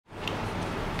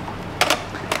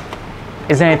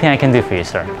Is there anything I can do for you,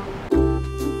 sir?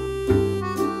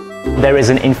 There is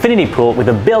an infinity pool with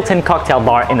a built-in cocktail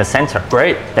bar in the center.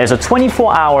 Great. There's a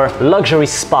 24-hour luxury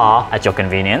spa at your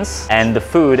convenience, and the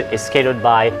food is catered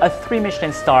by a 3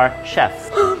 Michelin star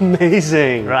chef.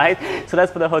 Amazing. Right? So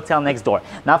that's for the hotel next door.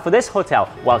 Now for this hotel,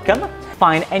 welcome.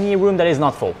 Find any room that is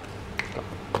not full.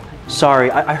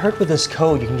 Sorry, I heard with this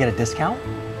code you can get a discount?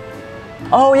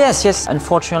 Oh yes, yes.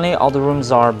 Unfortunately, all the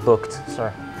rooms are booked,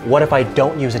 sir. What if I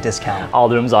don't use a discount? All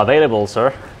the rooms are available,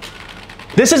 sir.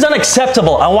 This is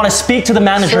unacceptable. I want to speak to the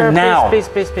manager Sir, now. Please.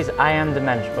 I am the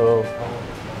manager. Oh.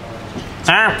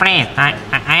 Sir, please, I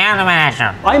am the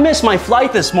manager. I missed my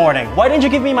flight this morning. Why didn't you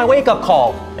give me my wake-up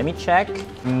call? Let me check.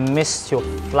 Missed your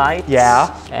flight.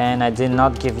 Yeah. And I did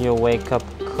not give you a wake-up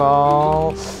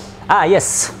call. Ah,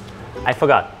 yes. I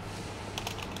forgot.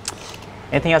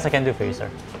 Anything else I can do for you, sir?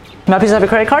 May I please have a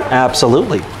credit card?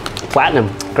 Absolutely. Platinum.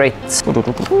 Great.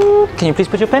 Can you please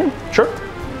put your PIN? Sure.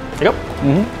 There you go.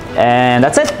 And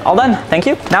that's it. All done. Thank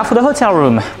you. Now for the hotel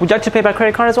room. Would you like to pay by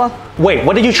credit card as well? Wait,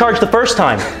 what did you charge the first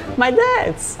time? My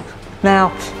dad's.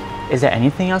 Now, is there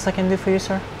anything else I can do for you,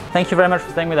 sir? Thank you very much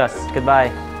for staying with us. Goodbye.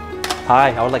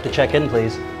 Hi, I would like to check in,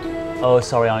 please. Oh,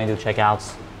 sorry, I only do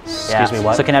checkouts. Excuse me,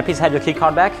 what? So can I please have your key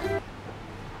card back?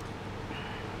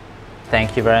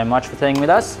 Thank you very much for staying with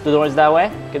us. The door is that way.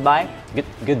 Goodbye.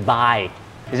 Goodbye.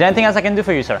 Is there anything else I can do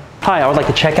for you, sir? Hi, I would like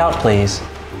to check out, please.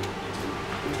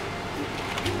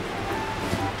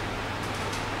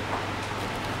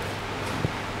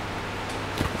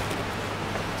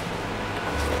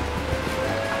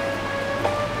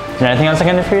 Is there anything else I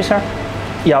can do for you, sir?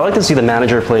 Yeah, I'd like to see the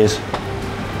manager, please.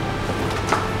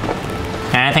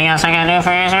 Anything else I can do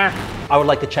for you, sir? I would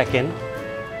like to check in.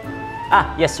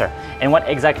 Ah, yes, sir. And what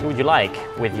exactly would you like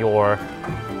with your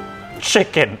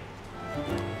chicken?